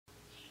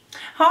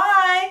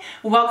Hi,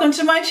 welcome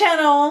to my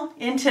channel.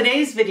 In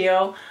today's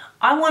video,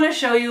 I want to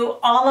show you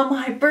all of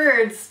my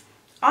birds.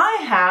 I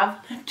have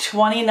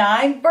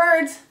 29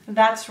 birds.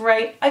 That's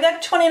right, I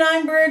got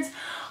 29 birds.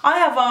 I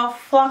have a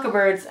flock of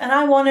birds and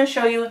I want to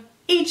show you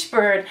each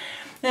bird.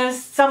 There's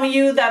some of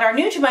you that are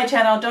new to my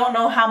channel don't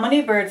know how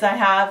many birds I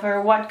have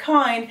or what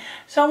kind,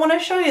 so I want to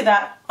show you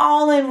that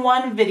all in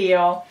one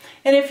video.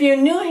 And if you're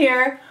new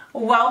here,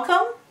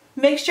 welcome.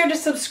 Make sure to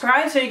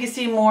subscribe so you can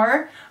see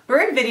more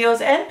bird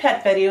videos and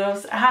pet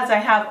videos, as I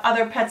have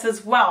other pets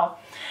as well.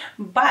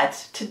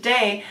 But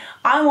today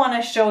I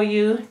want to show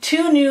you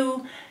two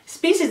new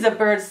species of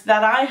birds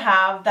that I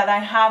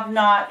have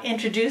not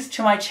introduced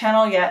to my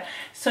channel yet.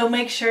 So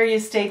make sure you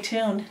stay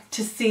tuned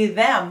to see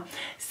them.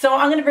 So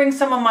I'm going to bring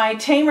some of my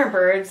tamer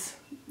birds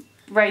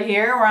right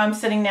here where I'm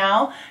sitting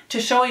now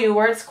to show you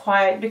where it's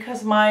quiet,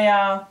 because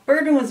my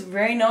bird room is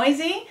very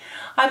noisy.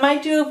 I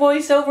might do a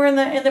voiceover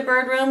in the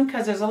bird room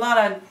because there's a lot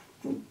of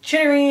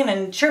chittering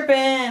and chirping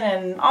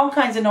and all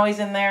kinds of noise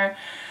in there.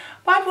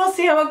 But we'll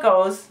see how it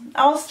goes.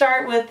 I'll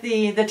start with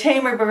the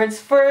tamer birds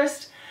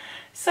first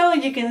so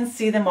you can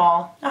see them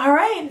all.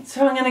 Alright,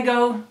 so I'm going to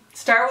go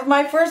start with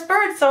my first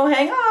bird, so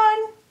hang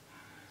on.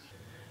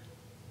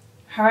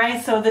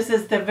 Alright, so this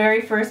is the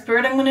very first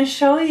bird I'm going to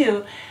show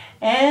you.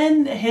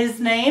 And his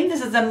name,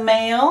 this is a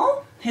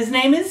male, his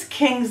name is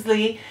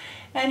Kingsley,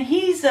 and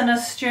he's an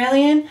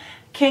Australian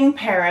king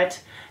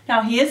parrot.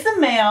 Now he is a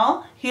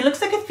male. He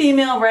looks like a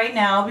female right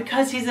now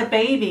because he's a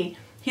baby.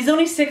 He's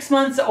only 6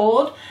 months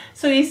old.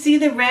 So you see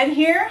the red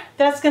here?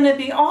 That's going to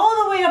be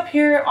all the way up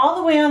here, all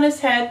the way on his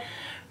head.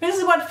 This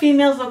is what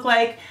females look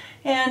like,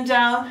 and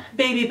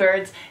baby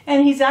birds.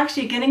 And he's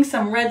actually getting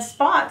some red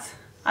spots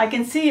I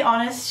can see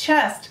on his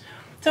chest.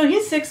 So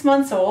he's 6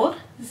 months old.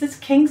 This is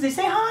Kingsley.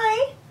 Say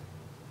hi.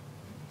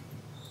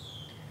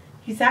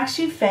 He's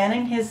actually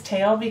fanning his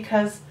tail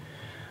because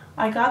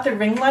I got the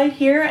ring light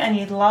here and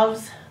he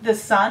loves the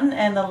sun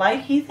and the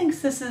light. He thinks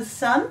this is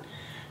sun.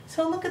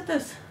 So look at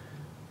this.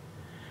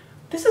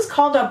 This is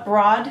called a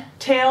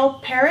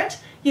broad-tailed parrot.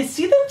 You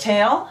see the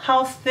tail,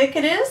 how thick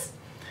it is?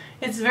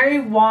 It's very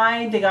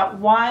wide. They got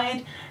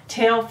wide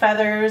tail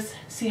feathers.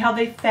 See how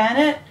they fan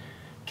it?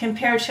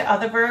 Compared to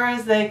other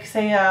birds, like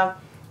say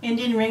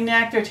Indian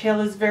ringneck, their tail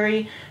is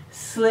very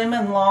slim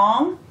and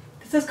long.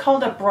 This is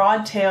called a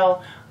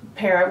broad-tailed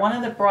parrot, one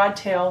of the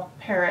broad-tailed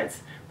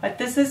parrots. But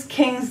this is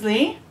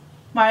Kingsley,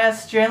 my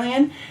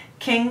Australian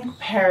king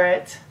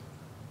parrot.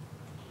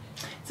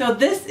 So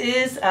this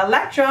is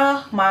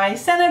Electra, my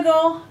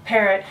Senegal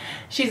parrot.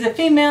 She's a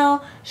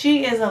female.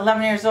 She is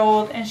 11 years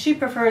old and she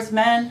prefers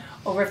men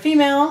over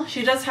female.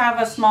 She does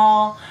have a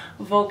small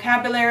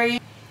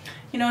vocabulary.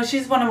 You know,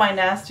 she's one of my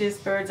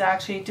nastiest birds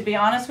actually. To be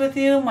honest with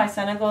you, my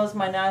Senegal is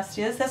my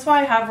nastiest. That's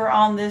why I have her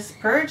on this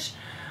perch.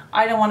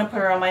 I don't want to put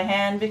her on my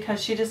hand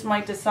because she just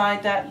might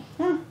decide that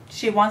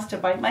she wants to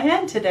bite my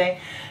hand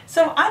today.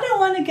 So I don't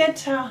want to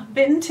get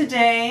bitten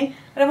today.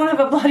 I don't want to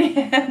have a bloody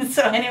hand.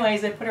 So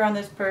anyways, I put her on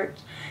this perch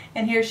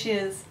and here she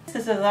is. This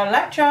is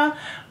Electra,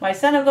 my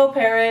Senegal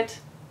parrot,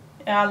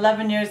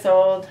 11 years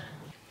old.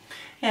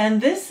 And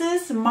this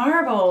is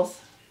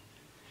Marbles,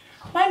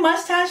 my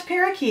mustache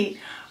parakeet.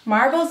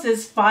 Marbles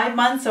is 5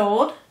 months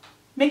old.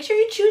 Make sure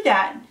you chew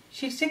that.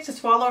 She sticks to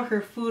swallow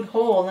her food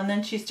whole and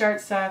then she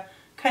starts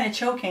kind of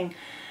choking.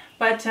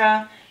 But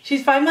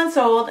she's 5 months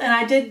old and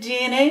I did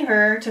DNA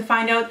her to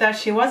find out that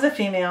she was a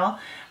female.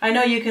 I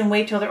know you can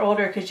wait till they're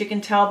older because you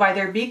can tell by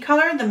their beak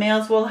color. The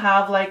males will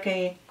have like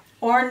a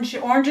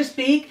orangish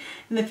beak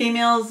and the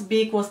female's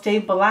beak will stay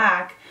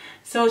black.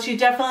 So she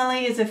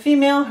definitely is a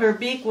female. Her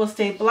beak will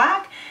stay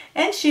black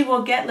and she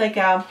will get like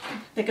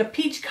a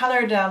peach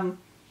colored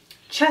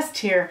chest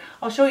here.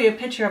 I'll show you a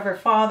picture of her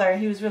father.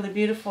 He was really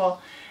beautiful.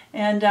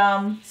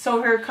 And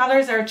so her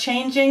colors are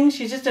changing.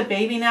 She's just a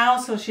baby now,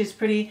 so she's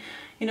pretty,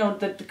 you know,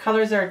 the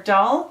colors are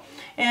dull.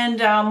 And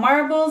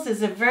Marbles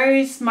is a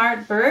very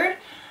smart bird.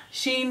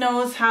 She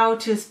knows how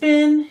to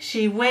spin.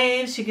 She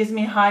waves. She gives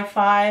me a high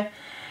five.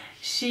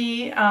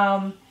 She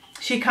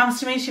comes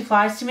to me. She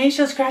flies to me.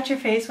 She'll scratch her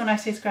face when I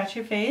say scratch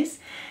your face.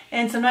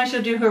 And sometimes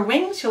she'll do her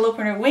wings. She'll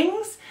open her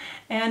wings.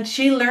 And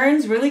she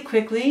learns really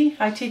quickly.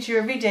 I teach her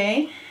every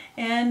day.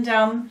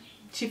 And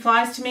she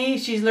flies to me.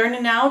 She's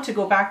learning now to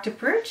go back to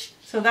perch,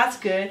 so that's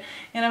good.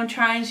 And I'm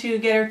trying to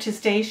get her to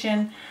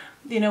station,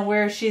 you know,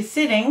 where she's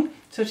sitting,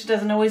 so she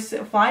doesn't always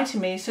fly to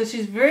me. So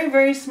she's very,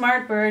 very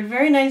smart bird,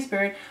 very nice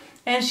bird.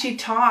 And she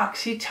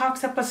talks. She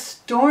talks up a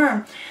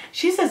storm.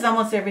 She says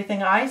almost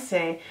everything I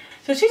say.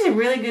 So she's a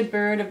really good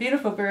bird, a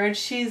beautiful bird.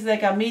 She's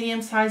like a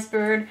medium-sized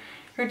bird.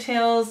 Her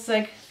tail's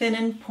like thin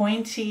and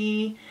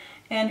pointy,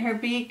 and her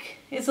beak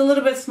is a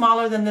little bit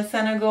smaller than the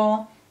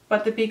Senegal.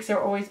 But the beaks are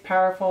always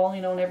powerful,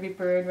 you know, in every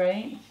bird,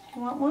 right?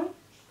 You want one?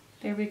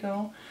 There we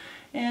go.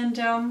 And,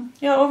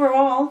 yeah,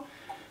 overall,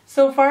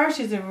 so far,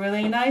 she's a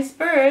really nice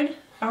bird.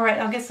 All right,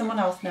 I'll get someone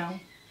else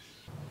now.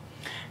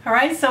 All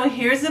right, so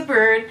here's a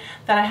bird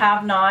that I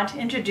have not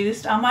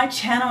introduced on my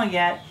channel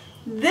yet.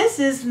 This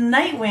is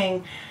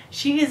Nightwing.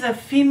 She is a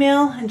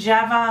female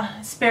Java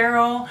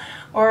sparrow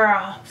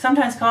or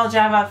sometimes called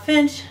Java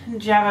finch,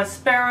 Java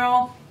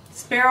sparrow,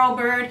 sparrow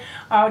bird,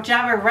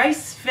 Java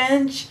rice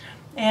finch.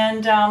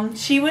 And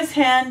she was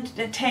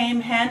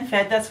hand-tamed,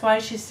 hand-fed. That's why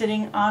she's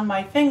sitting on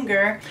my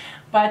finger.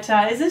 But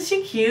isn't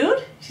she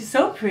cute? She's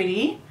so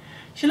pretty.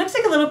 She looks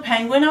like a little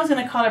penguin. I was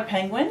going to call her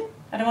Penguin.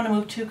 I don't want to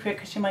move too quick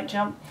because she might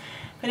jump.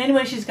 But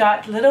anyway, she's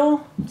got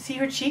little, see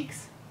her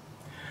cheeks?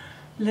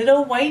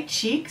 Little white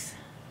cheeks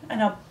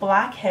and a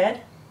black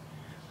head,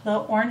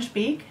 little orange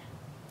beak.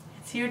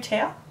 See her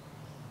tail?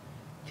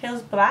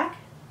 Tail's black.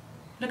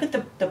 Look at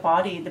the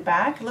body, the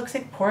back. It looks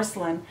like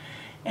porcelain.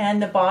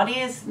 And the body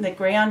is the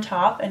gray on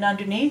top, and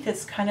underneath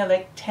it's kind of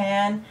like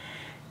tan.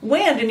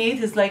 Way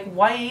underneath is like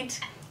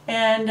white.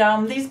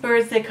 And these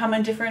birds, they come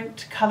in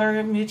different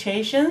color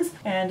mutations.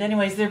 And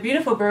anyways, they're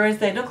beautiful birds.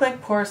 They look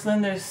like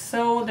porcelain. Their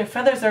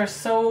feathers are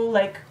so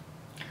like,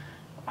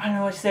 I don't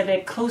know what to say,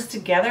 like close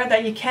together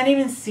that you can't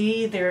even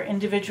see their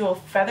individual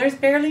feathers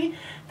barely.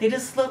 They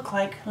just look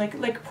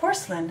like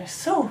porcelain. They're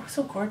so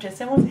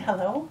gorgeous. Everyone say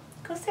hello.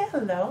 Go say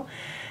hello.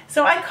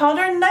 So I called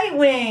her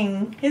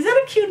Nightwing. Is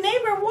that a cute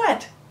name or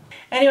what?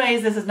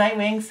 Anyways, this is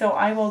Nightwing, so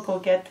I will go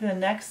get to the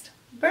next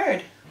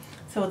bird.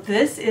 So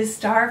this is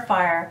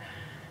Starfire.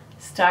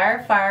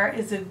 Starfire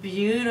is a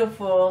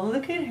beautiful,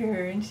 look at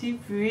her, isn't she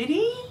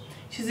pretty?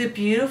 She's a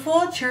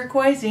beautiful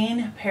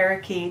turquoisine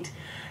parakeet.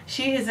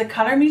 She is a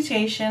color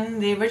mutation.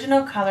 The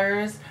original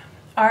colors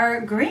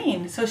are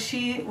green, so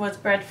she was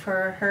bred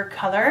for her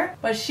color,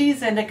 but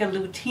she's like a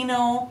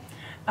Lutino,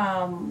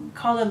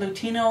 called a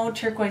Lutino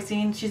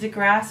turquoisine. She's a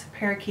grass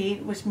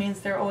parakeet, which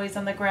means they're always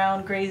on the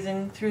ground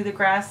grazing through the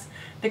grass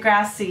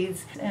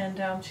seeds.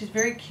 And she's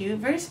very cute,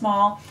 very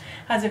small,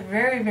 has a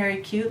very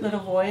cute little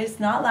voice,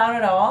 not loud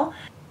at all.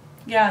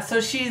 Yeah,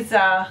 so she's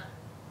got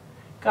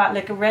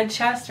like a red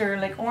chest or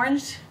like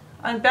orange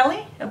on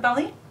belly, a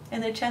belly,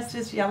 and the chest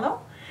is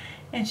yellow.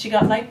 And she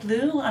got light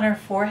blue on her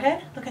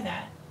forehead. Look at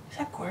that. Is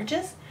that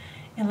gorgeous?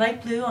 And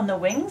light blue on the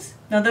wings.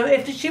 Now,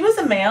 if she was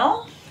a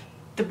male,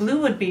 the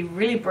blue would be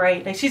really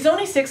bright. Like, she's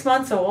only 6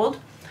 months old.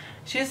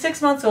 She's 6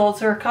 months old,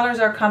 so her colors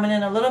are coming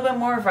in a little bit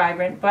more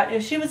vibrant. But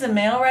if she was a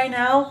male right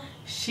now,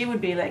 she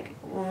would be like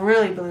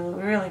really blue,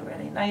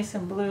 really nice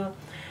and blue.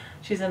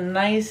 She's a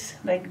nice,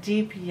 like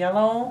deep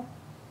yellow.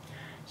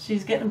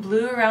 She's getting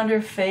blue around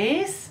her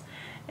face.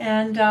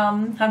 And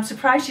I'm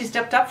surprised she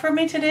stepped up for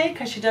me today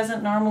because she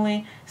doesn't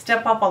normally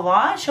step up a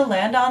lot. She'll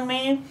land on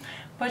me,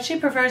 but she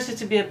prefers just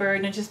to be a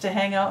bird and just to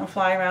hang out and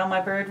fly around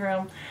my bird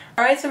room.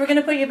 All right, so we're going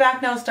to put you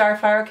back now,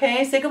 Starfire,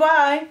 okay? Say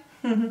goodbye.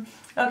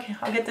 Okay,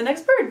 I'll get the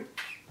next bird.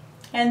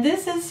 And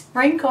this is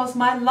Sprinkles,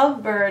 my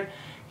lovebird.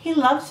 He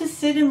loves to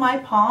sit in my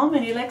palm,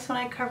 and he likes when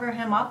I cover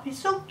him up. He's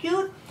so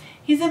cute.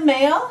 He's a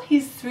male.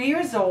 He's 3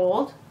 years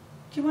old.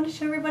 Do you want to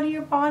show everybody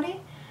your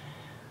body?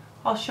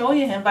 I'll show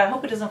you him, but I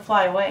hope it doesn't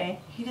fly away.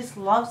 He just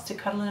loves to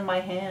cuddle in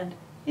my hand.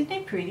 Isn't he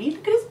pretty?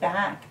 Look at his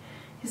back.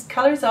 His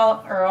colors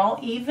are all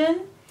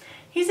even.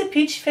 He's a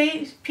peach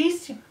face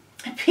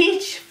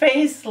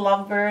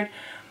lovebird.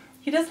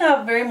 He doesn't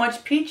have very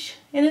much peach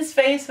in his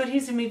face, but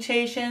he's a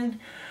mutation.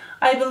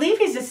 I believe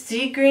he's a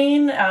sea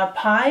green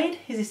pied.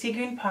 He's a sea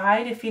green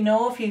pied. If you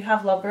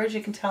have lovebirds,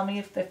 you can tell me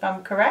if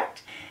I'm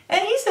correct.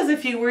 And he says a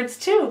few words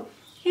too.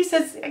 He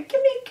says, give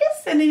me a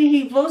kiss, and then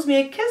he blows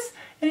me a kiss.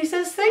 And he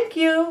says, thank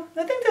you.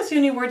 I think that's the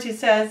only words he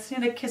says. You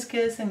know, kiss,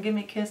 kiss, and give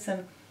me a kiss,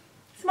 and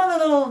some other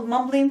little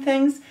mumbling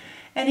things.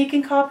 And he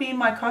can copy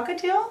my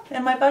cockatiel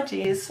and my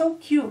budgie. He's so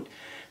cute.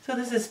 So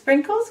this is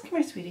Sprinkles. Come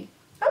here, sweetie.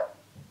 Oh.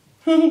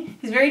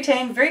 He's very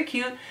tame, very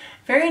cute,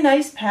 very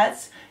nice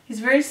pets. He's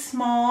very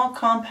small,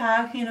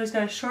 compact. You know, he's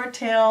got a short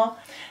tail.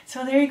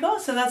 So there you go.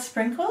 So that's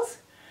Sprinkles,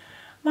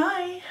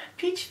 my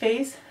peach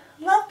face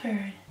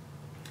lovebird.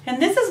 And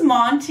this is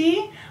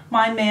Monty,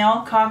 my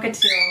male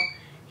cockatiel.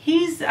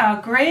 He's a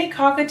gray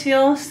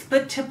cockatiel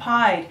split to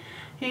pied.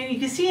 You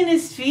can see in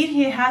his feet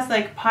he has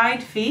like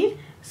pied feet.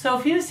 So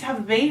if he was to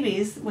have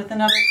babies with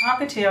another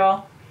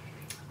cockatiel,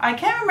 I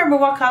can't remember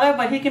what color,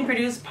 but he can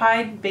produce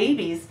pied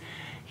babies.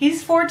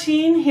 He's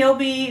 14, he'll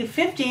be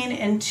 15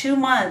 in 2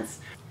 months.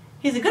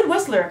 He's a good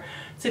whistler.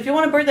 So if you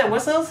want a bird that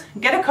whistles,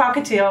 get a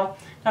cockatiel.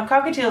 Now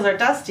cockatiels are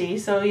dusty,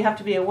 so you have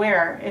to be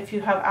aware. If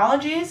you have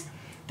allergies,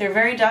 they're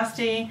very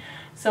dusty.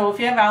 So if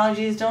you have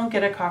allergies, don't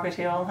get a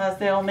cockatiel, as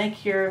they'll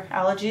make your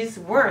allergies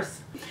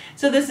worse.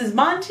 So this is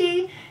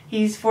Monty.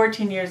 He's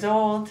 14 years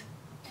old,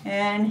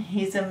 and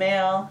he's a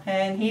male,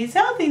 and he's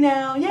healthy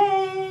now.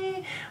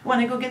 Yay!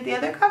 Want to go get the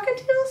other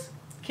cockatiels?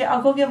 Okay,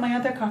 I'll go get my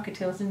other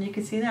cockatiels, and you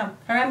can see them.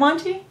 All right,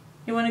 Monty?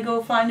 You want to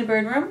go fly in the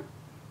bird room?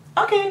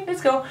 Okay,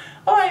 let's go.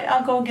 All right,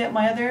 I'll go get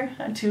my other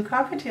 2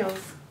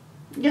 cockatiels.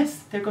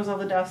 Yes, there goes all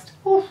the dust.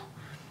 Whew.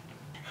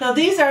 So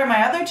these are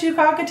my other 2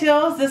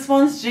 cockatiels. This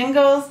one's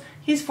Jingles.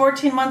 He's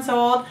 14 months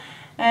old.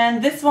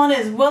 And this one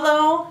is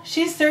Willow.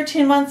 She's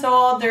 13 months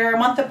old. They're a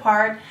month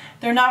apart.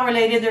 They're not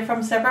related. They're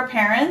from separate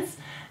parents.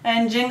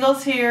 And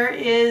Jingles here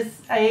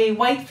is a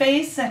white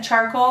face, a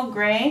charcoal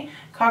gray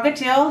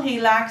cockatiel.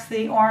 He lacks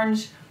the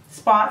orange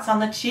spots on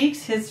the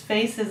cheeks. His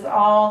face is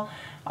all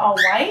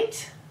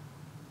white.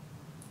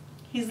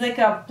 He's like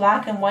a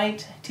black and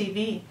white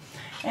TV.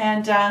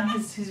 And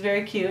he's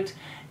very cute.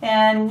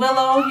 And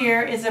Willow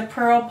here is a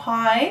pearl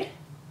pied,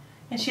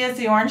 and she has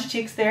the orange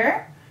cheeks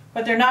there,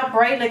 but they're not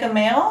bright like a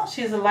male.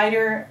 She has a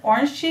lighter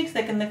orange cheeks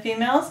like in the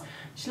females.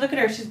 Look at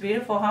her, she's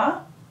beautiful,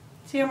 huh?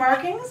 See her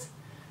markings?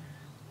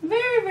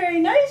 Very, very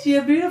nice.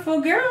 You're a beautiful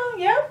girl.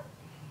 Yep.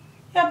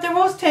 Yep, they're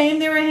most tame.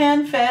 They were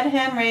hand-fed,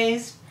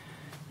 hand-raised.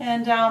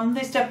 And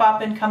they step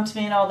up and come to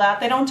me and all that.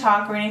 They don't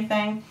talk or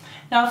anything.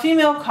 Now,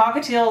 female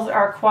cockatiels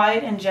are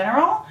quiet in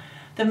general.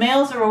 The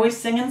males are always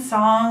singing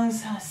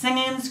songs,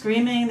 singing,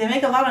 screaming. They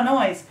make a lot of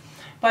noise.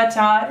 But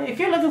if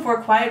you're looking for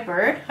a quiet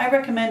bird, I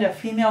recommend a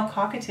female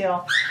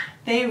cockatiel.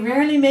 They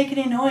rarely make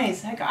any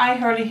noise. Like, I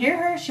hardly hear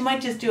her. She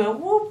might just do a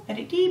whoop and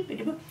a deep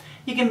and a boop.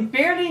 You can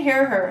barely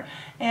hear her.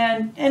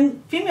 And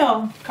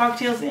female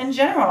cockatiels in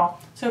general.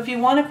 So if you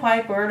want a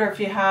quiet bird, or if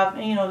you have,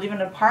 you know, live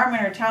in an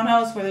apartment or a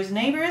townhouse where there's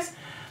neighbors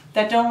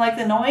that don't like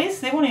the noise,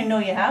 they won't even know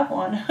you have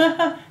one.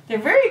 They're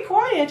very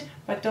quiet,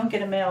 but don't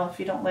get a male if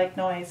you don't like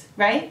noise,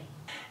 right?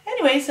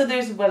 Anyway, so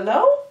there's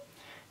Willow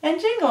and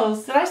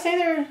Jingles. Did I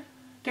say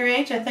their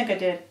age? I think I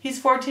did. He's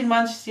 14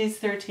 months, she's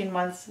 13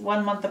 months,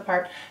 1 month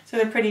apart. So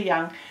they're pretty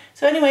young.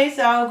 So anyways,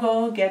 I'll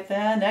go get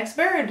the next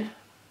bird.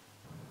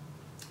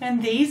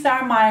 And these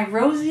are my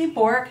Rosie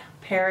Bork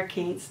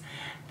parakeets.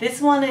 This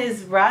one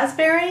is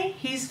Raspberry.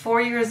 He's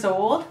 4 years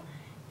old.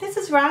 This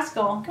is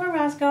Rascal. Come on,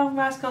 Rascal.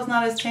 Rascal's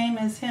not as tame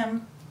as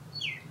him.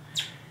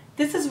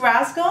 This is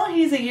Rascal.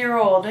 He's a year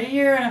old, a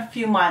year and a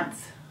few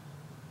months.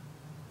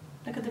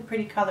 Look at the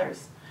pretty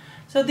colors.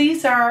 So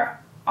these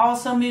are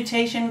also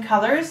mutation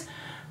colors.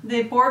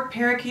 The Bork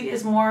parakeet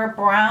is more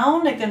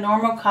brown, like the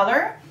normal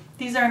color.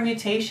 These are a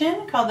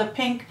mutation called the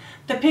pink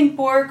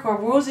Bork or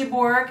Rosie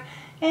Bork.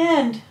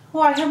 And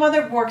well, I have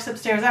other Borks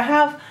upstairs. I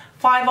have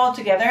 5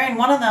 altogether, and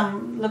one of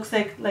them looks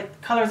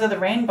like colors of the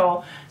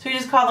rainbow. So you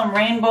just call them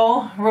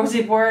rainbow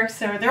Rosie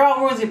Borks, or they're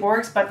all Rosie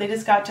Borks, but they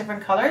just got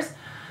different colors.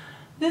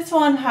 This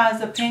one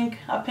has a pink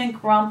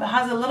rump. It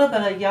has a little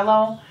bit of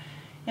yellow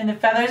in the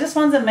feathers. This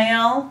one's a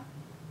male.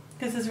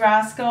 This is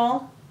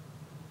Rascal.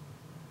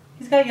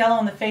 He's got yellow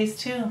in the face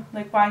too,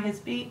 like by his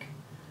beak.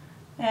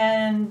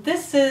 And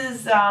this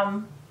is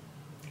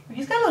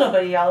he's got a little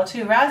bit of yellow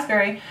too,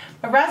 Raspberry.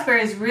 But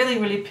Raspberry is really,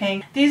 really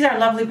pink. These are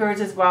lovely birds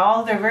as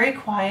well. They're very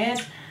quiet.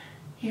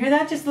 You hear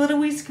that? Just little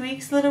wee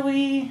squeaks, little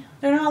wee.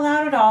 They're not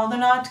loud at all. They're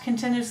not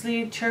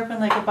continuously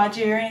chirping like a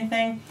budgie or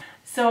anything.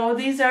 So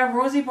these are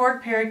Rosie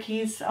Bork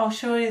parakeets. I'll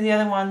show you the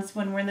other ones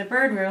when we're in the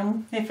bird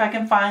room. If I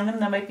can find them,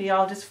 they might be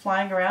all just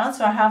flying around.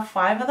 So I have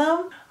 5 of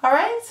them. All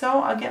right, so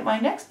I'll get my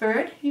next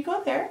bird. You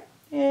go there,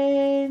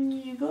 and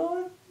you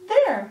go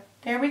there.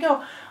 There we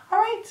go. All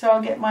right, so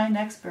I'll get my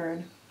next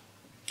bird.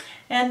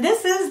 And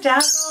this is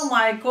Dazzle,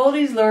 my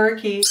Goldie's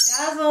lorikeet.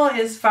 Dazzle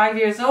is 5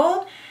 years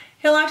old.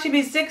 He'll actually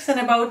be 6 in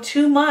about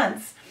 2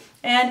 months.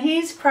 And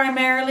he's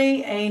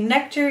primarily a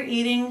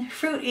nectar-eating,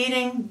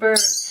 fruit-eating bird.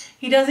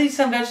 He does eat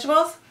some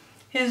vegetables.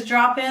 His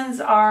drop-ins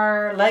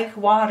are like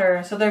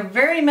water. So they're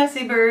very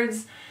messy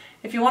birds.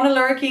 If you want a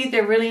lorikeet,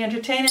 they're really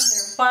entertaining.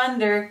 They're fun.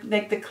 They're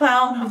like the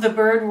clown of the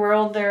bird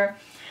world. They're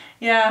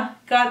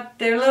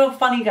little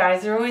funny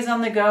guys. They're always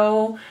on the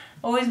go.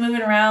 Always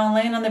moving around,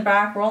 laying on their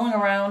back, rolling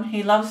around.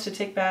 He loves to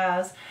take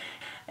baths.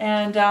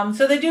 And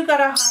so they do got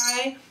a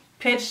high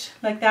pitch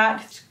like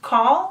that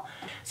call.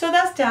 So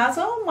that's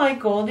Dazzle, my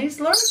Goldie's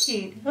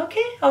lorikeet.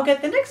 Okay, I'll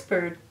get the next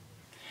bird.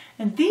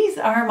 And these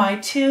are my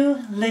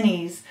 2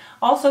 Linneys,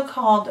 also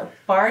called a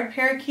barred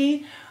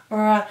parakeet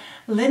or a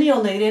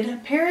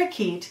lineolated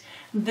parakeet.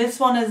 This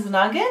one is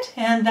Nugget,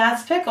 and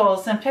that's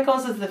Pickles. And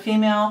Pickles is the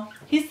female.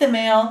 He's the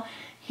male.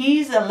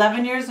 He's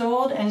 11 years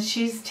old, and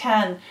she's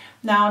 10.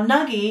 Now,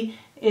 Nuggy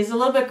is a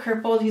little bit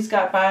crippled. He's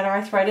got bad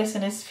arthritis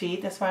in his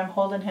feet. That's why I'm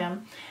holding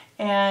him.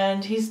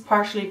 And he's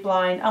partially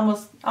blind,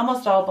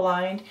 almost all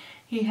blind.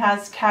 He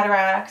has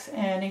cataracts,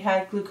 and he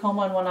had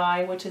glaucoma in one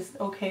eye, which is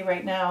okay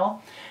right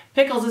now.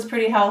 Pickles is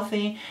pretty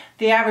healthy.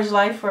 The average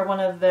life for one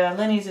of the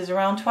Linneys is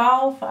around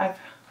 12. I've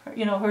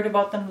heard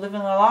about them living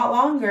a lot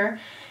longer.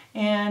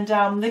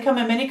 And they come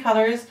in many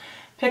colors.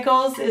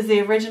 Pickles is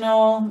the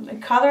original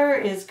color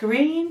is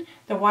green,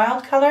 the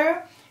wild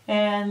color.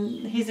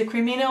 And he's a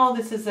cremino.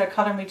 This is a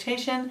color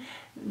mutation.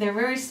 They're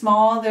very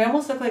small. They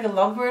almost look like a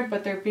lovebird,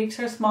 but their beaks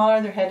are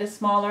smaller, their head is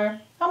smaller,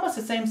 almost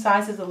the same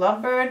size as a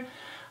lovebird.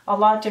 A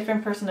lot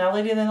different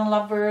personality than a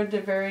lovebird.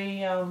 They're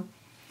very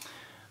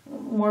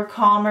more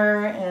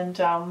calmer, and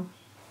I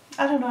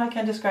don't know, I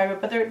can't describe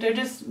it, but they're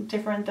just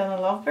different than a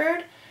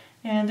lovebird.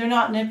 And they're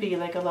not nippy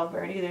like a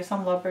lovebird either.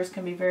 Some lovebirds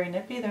can be very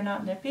nippy. They're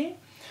not nippy.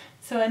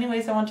 So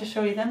anyways, I want to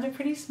show you them. They're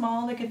pretty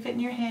small. They can fit in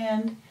your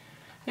hand.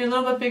 They're a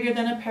little bit bigger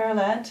than a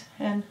parrotlet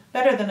and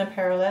better than a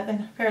parrotlet.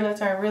 And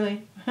parrotlets are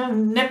really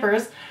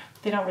nippers.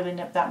 They don't really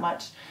nip that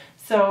much.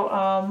 So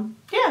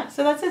yeah,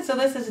 so that's it. So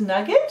this is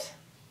Nugget,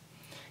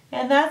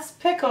 and that's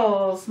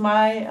Pickles,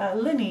 my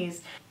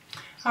Linneys.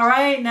 All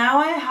right, now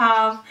I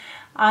have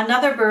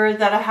another bird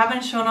that I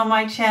haven't shown on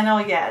my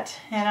channel yet,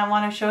 and I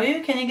want to show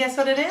you. Can you guess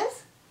what it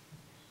is?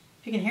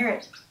 If you can hear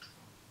it.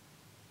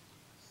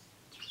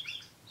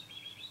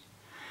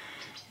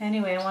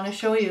 Anyway, I want to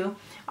show you.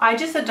 I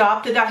just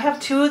adopted, I have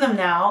 2 of them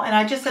now, and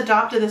I just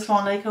adopted this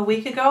one like a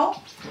week ago.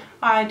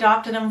 I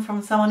adopted them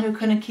from someone who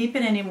couldn't keep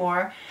it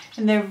anymore.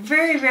 And they're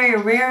very, very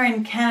rare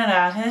in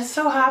Canada. And it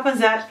so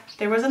happens that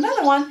there was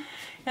another one,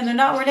 and they're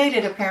not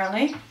related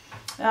apparently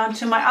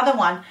to my other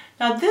one.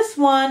 Now this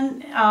one,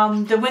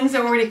 the wings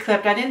are already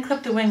clipped. I didn't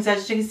clip the wings.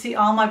 As you can see,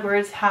 all my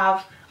birds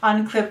have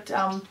unclipped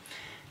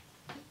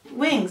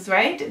wings,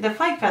 right? The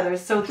flight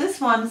feathers. So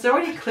this one's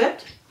already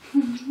clipped.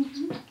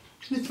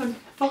 This one,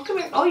 oh, come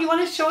here. Oh, you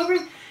want to show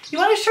you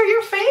want to show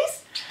your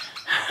face?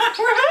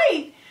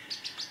 Right.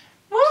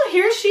 Well,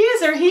 here she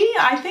is, or he.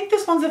 I think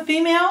this one's a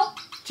female.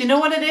 Do you know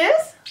what it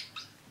is?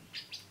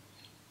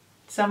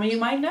 Some of you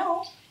might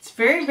know. It's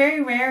very,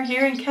 very rare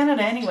here in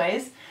Canada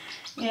anyways.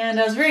 And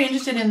I was very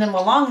interested in them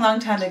a long, long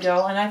time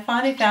ago, and I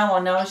finally found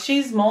one. Now,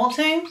 she's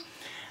molting.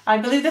 I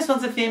believe this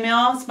one's a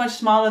female. It's much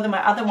smaller than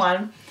my other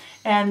one.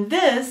 And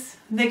this,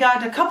 they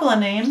got a couple of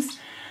names.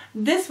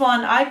 This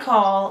one I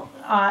call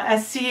a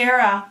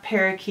Sierra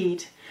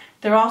parakeet.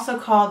 They're also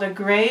called a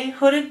gray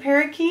hooded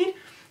parakeet,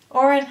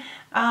 or an,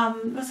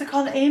 what's it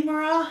called,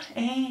 Aymara?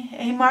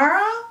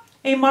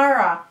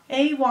 Aymara,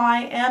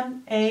 A-Y-M-A-R-A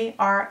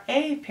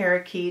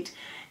parakeet.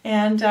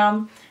 And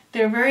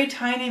they're very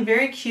tiny,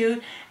 very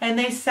cute, and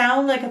they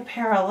sound like a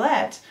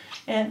parrot.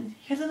 And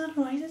here's the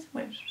little noises.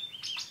 Wait.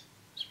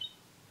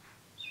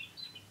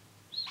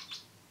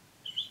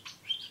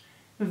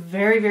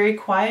 Very, very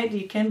quiet.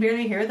 You can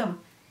barely hear them.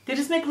 They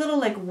just make little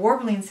like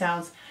warbling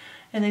sounds,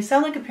 and they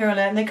sound like a parrot,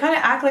 and they kind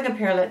of act like a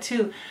parrot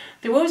too.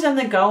 They're always on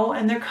the go,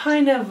 and they're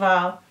kind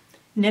of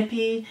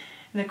nippy,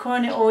 and they're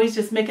kind of always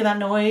just making that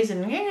noise,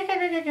 and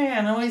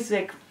always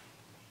like,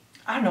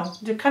 I don't know,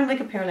 they're kind of like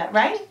a parrot,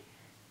 right?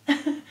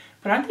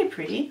 But aren't they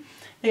pretty?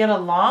 They got a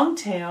long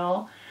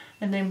tail,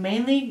 and they're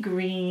mainly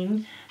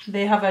green.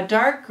 They have a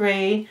dark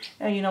gray,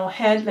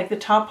 head, like the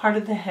top part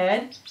of the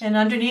head, and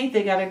underneath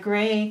they got a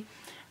gray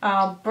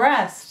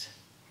breast.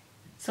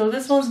 So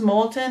this one's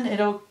molten.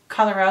 It'll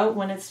color out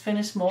when it's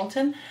finished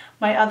molten.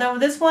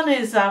 This one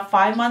is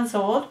 5 months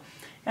old,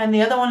 and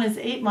the other one is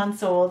 8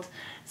 months old.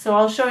 So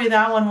I'll show you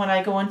that one when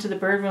I go into the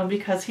bird room,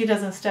 because he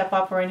doesn't step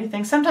up or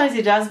anything. Sometimes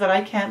he does, but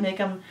I can't make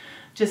him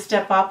just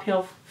step up.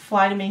 He'll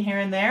fly to me here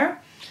and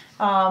there.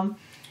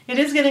 It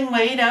is getting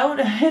late out.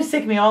 It's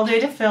taken me all day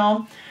to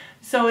film.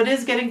 So it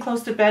is getting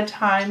close to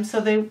bedtime. So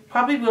they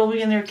probably will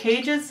be in their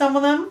cages, some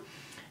of them.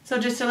 So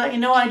just to let you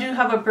know, I do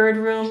have a bird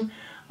room,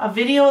 a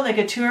video, like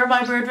a tour of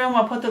my bird room.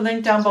 I'll put the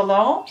link down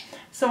below.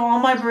 So all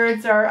my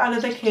birds are out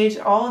of the cage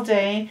all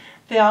day.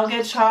 They all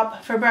get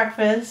chopped for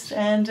breakfast,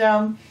 and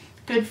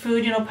good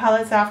food,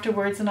 pellets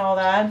afterwards and all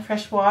that.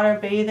 Fresh water,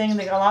 bathing.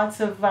 They got lots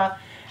of out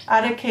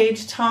of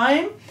cage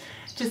time.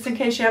 Just in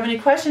case you have any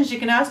questions, you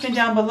can ask me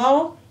down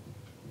below.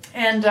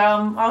 And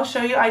I'll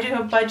show you. I do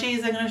have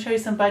budgies. I'm going to show you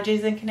some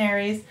budgies and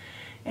canaries.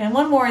 And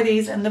one more of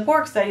these, and the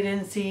borks that you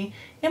didn't see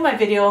in my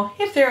video,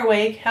 if they're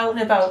awake, out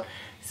and about.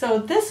 So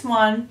this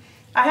one,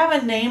 I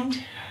haven't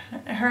named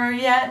her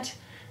yet.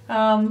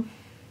 I'm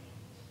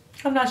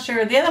not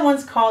sure. The other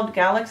one's called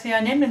Galaxy.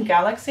 I named him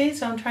Galaxy,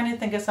 so I'm trying to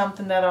think of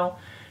something that'll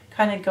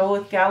kind of go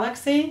with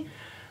Galaxy.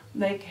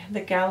 Like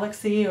the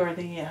galaxy, or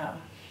the, I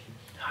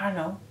don't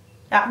know,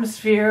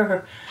 atmosphere.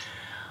 Or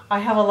I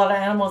have a lot of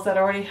animals that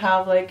already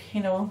have, like,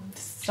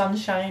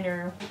 sunshine,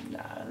 or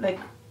like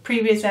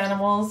previous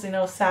animals,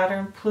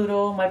 Saturn,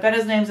 Pluto. My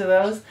betters names are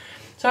those.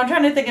 So I'm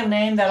trying to think of a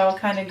name that'll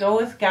kind of go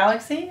with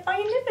Galaxy. Oh,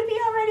 you nipping me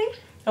already?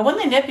 And when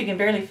they nip, you can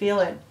barely feel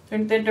it.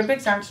 Their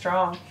beaks aren't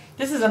strong.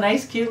 This is a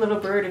nice, cute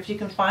little bird, if you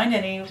can find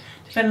any,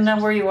 depending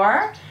on where you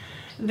are.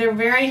 They're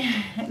very,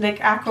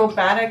 like,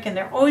 acrobatic, and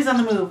they're always on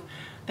the move.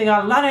 They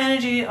got a lot of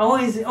energy,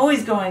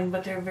 always going,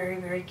 but they're very,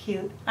 very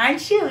cute.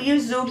 Aren't you? You're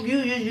so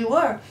cute as you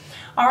are.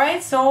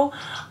 Alright, so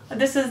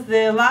this is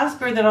the last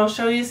bird that I'll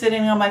show you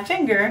sitting on my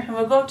finger, and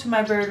we'll go up to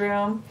my bird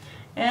room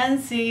and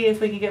see if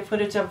we can get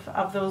footage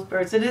of those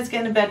birds. It is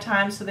getting to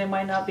bedtime, so they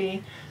might not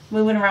be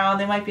moving around.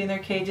 They might be in their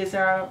cages.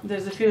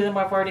 There's a few of them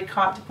I've already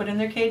caught to put in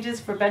their cages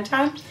for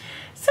bedtime.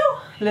 So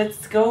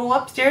let's go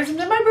upstairs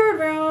into my bird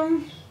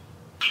room.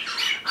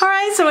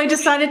 Alright, so I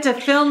decided to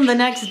film the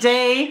next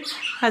day,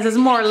 as there's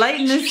more light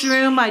in this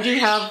room. I do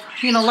have,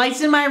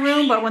 lights in my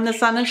room, but when the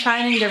sun is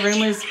shining, the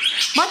room is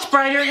much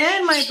brighter,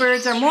 and my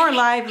birds are more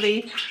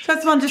lively. So I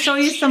just wanted to show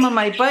you some of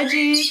my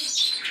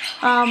budgies.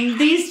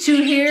 These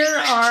two here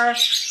are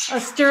a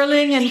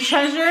Sterling and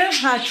Treasure.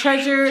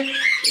 Treasure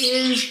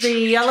is the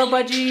yellow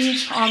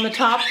budgie on the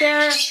top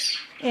there,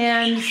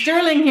 and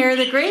Sterling here,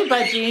 the gray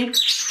budgie,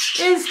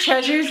 is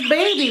Treasure's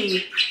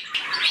baby.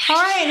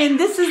 Alright, and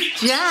this is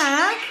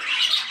Jack.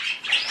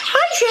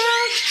 Hi,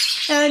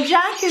 Jack.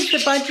 Jack is the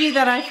budgie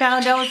that I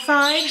found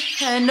outside,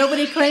 and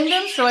nobody claimed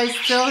him, so I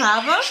still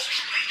have him.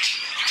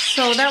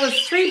 So that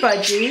was 3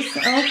 budgies.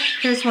 Oh,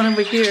 here's one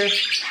over here.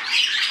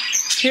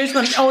 Here's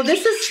one. Oh,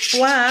 this is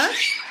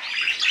Splash.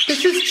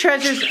 This is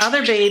Treasure's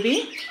other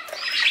baby.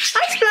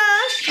 Hi,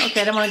 Splash.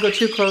 Okay, I don't want to go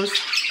too close.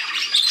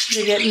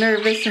 They get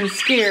nervous and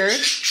scared.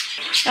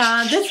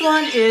 This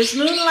one is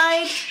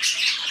Moonlight.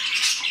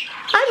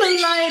 Hi,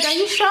 Moonlight. Are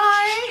you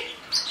shy?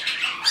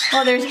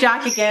 Oh, there's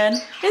Jack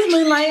again. There's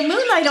Moonlight.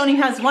 Moonlight only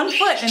has 1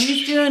 foot and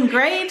he's doing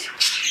great.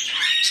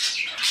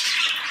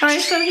 All right,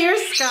 so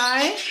here's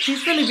Sky.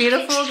 He's really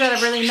beautiful, got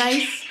a really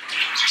nice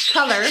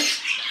color.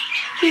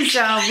 He's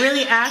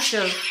really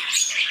active.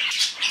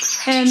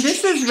 And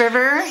this is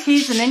River.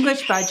 He's an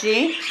English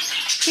budgie.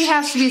 He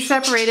has to be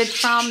separated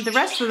from the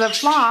rest of the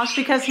flock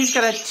because he's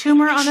got a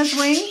tumor on his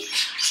wing.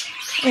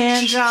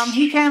 And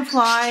he can't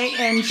fly,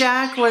 and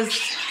Jack was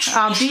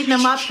beating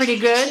him up pretty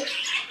good.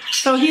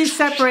 So he's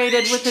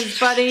separated with his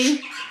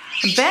buddy,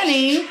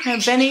 Benny.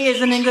 And Benny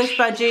is an English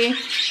budgie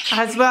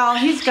as well.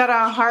 He's got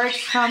a heart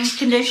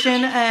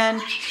condition, and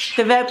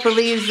the vet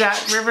believes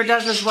that River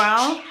does as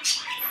well.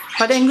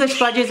 But English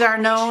budgies are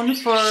known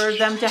for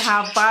them to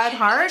have bad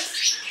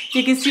hearts.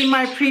 You can see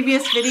my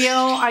previous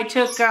video, I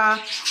took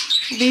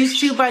these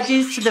 2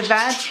 budgies to the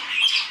vet.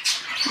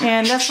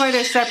 And that's why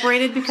they're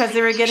separated, because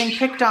they were getting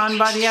picked on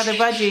by the other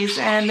budgies,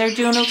 and they're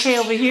doing okay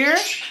over here.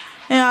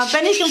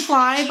 Benny can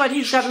fly, but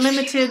he's got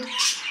limited,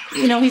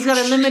 he's got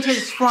to limit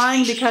his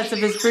flying because of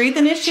his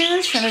breathing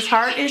issues and his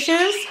heart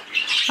issues.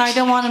 I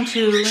don't want him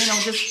to,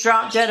 just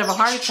drop dead of a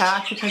heart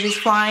attack because he's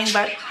flying,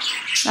 but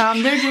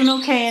they're doing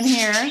okay in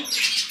here.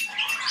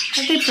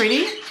 Aren't they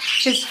pretty?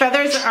 His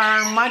feathers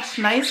are much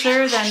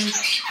nicer than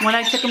when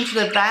I took him to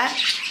the vet.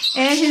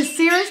 And his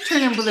cere is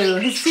turning blue.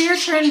 His cere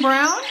turned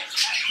brown,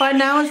 but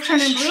now it's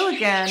turning blue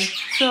again.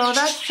 So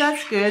that's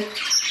good.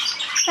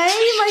 Hey,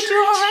 you might do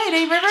all right,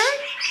 eh, River?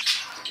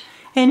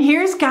 And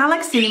here's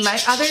Galaxy, my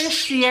other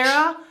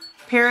Sierra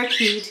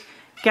parakeet.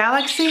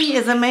 Galaxy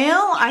is a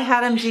male. I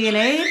had him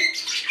DNA'd.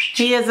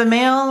 He is a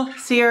male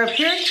Sierra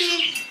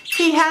parakeet.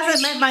 He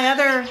hasn't met my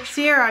other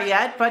Sierra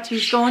yet, but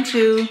he's going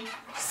to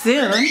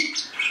soon.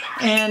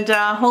 And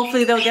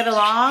hopefully they'll get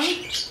along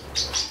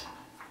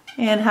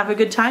and have a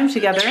good time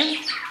together.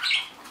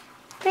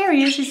 There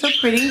he is, he's so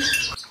pretty.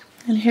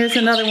 And here's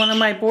another one of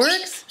my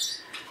Borks.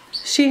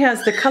 She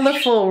has the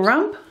colorful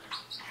rump.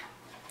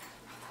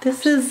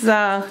 This is,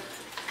 I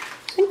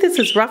think this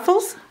is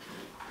Ruffles.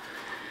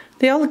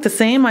 They all look the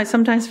same. I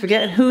sometimes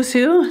forget who's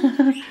who.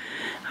 I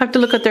have to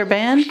look at their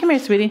band. Come here,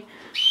 sweetie.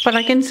 But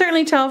I can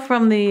certainly tell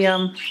from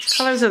the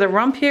colors of the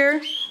rump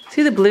here.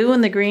 See the blue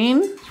and the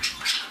green?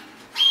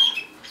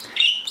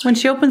 When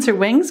she opens her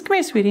wings, come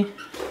here, sweetie.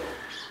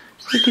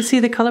 You can see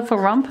the colorful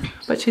rump,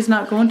 but she's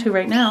not going to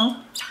right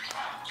now.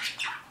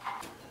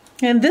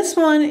 And this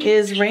one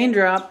is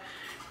Raindrop.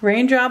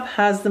 Raindrop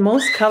has the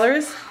most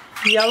colors.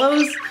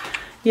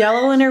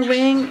 Yellow in her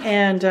wing,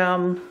 and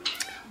a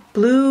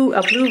blue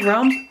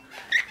rump.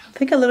 I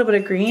think a little bit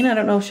of green. I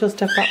don't know if she'll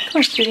step up. Come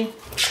on, sweetie.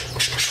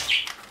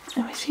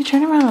 Let me see,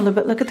 turn around a little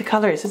bit. Look at the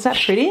colors. Is that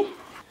pretty?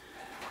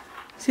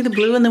 See the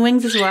blue in the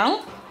wings as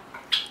well?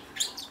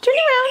 Turn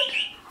around.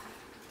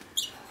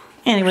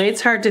 Anyway,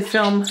 it's hard to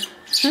film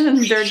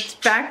their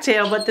back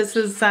tail, but this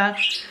is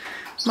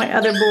my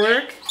other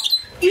Bork.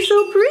 You're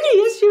so pretty,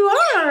 yes you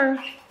are.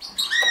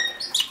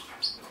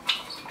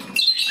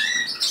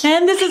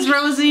 And this is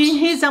Rosie.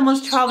 He's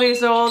almost 12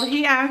 years old.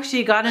 He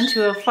actually got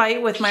into a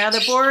fight with my other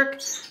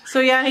Bork. So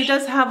yeah, he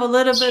does have a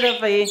little bit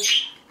of a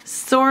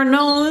sore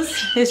nose.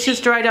 It's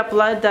just dried up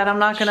blood that I'm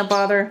not gonna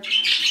bother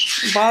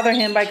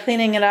him by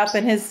cleaning it up.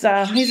 And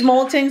he's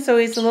molting, so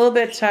he's a little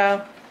bit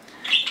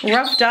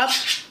roughed up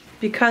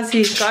because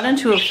he got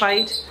into a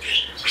fight.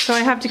 So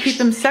I have to keep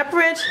him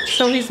separate,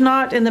 so he's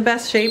not in the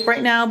best shape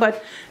right now,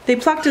 but they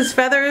plucked his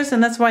feathers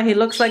and that's why he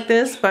looks like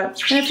this,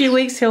 but in a few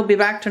weeks he'll be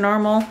back to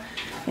normal.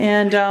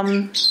 And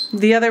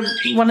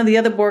one of the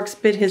other Borks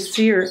bit his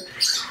cere.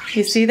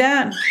 You see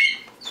that?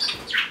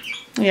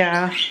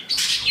 Yeah,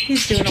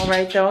 he's doing all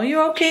right though.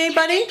 You okay,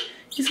 buddy?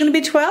 He's gonna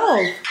be 12.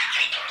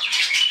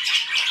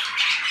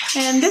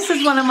 And this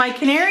is one of my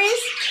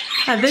canaries.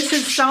 This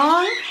is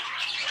Song.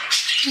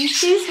 And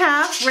she's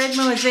half red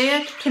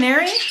mosaic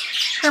canary.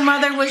 Her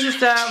mother was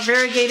just a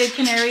variegated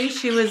canary.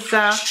 She was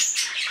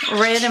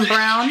red and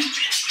brown.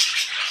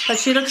 But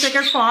she looks like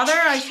her father.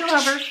 I still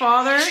have her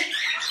father.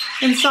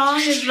 And Song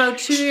is about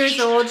 2 years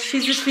old.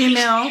 She's a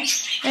female.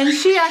 And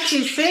she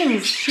actually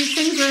sings. She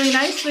sings really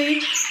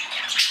nicely.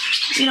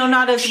 You know,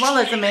 not as well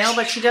as a male,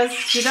 but she does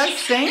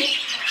sing.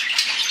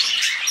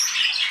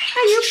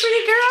 Are you a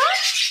pretty girl?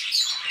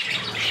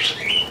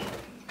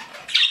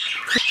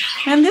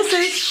 And this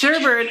is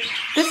Sherbert.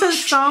 This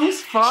is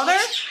Song's father.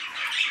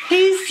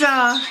 He's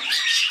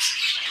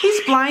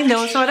blind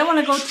though, so I don't want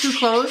to go too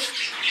close.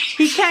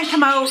 He can't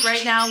come out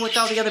right now with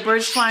all the other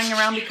birds flying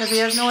around because he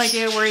has no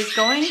idea where he's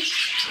going.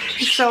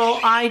 So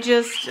I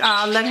just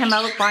let him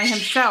out by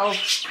himself.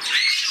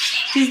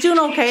 He's doing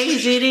okay.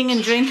 He's eating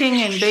and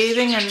drinking and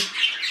bathing, and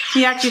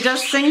he actually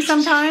does sing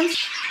sometimes.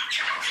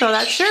 So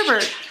that's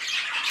Sherbert.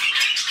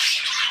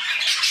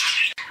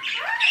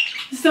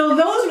 So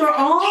those were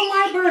all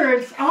my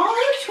birds, all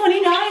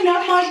 29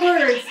 of my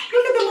birds.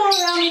 Look at them all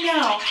around me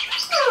now.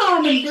 Oh,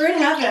 I'm in bird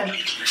heaven.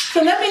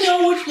 So let me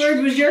know which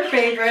bird was your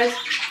favorite,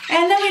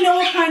 and let me know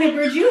what kind of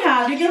bird you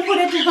have. You can put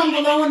it down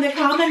below in the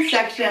comment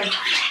section.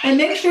 And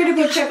make sure to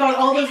go check out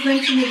all those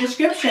links in the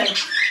description.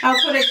 I'll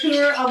put a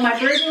tour of my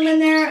bird room in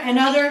there and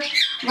other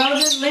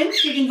relevant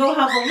links. You can go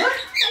have a look.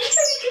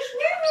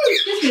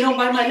 excuse me, don't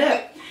bite my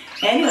lip.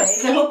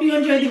 Anyways, I hope you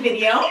enjoyed the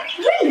video.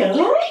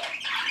 Hello.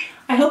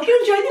 I hope you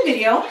enjoyed the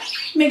video.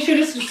 Make sure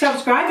to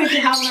subscribe if you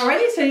haven't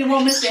already so you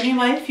won't miss any of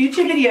my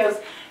future videos.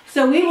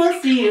 So we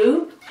will see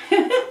you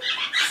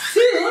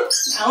soon.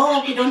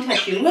 Oh, okay, don't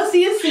touch you. We'll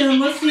see you soon.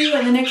 We'll see you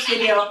in the next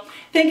video.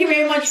 Thank you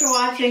very much for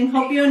watching.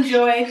 Hope you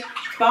enjoyed.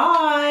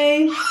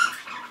 Bye.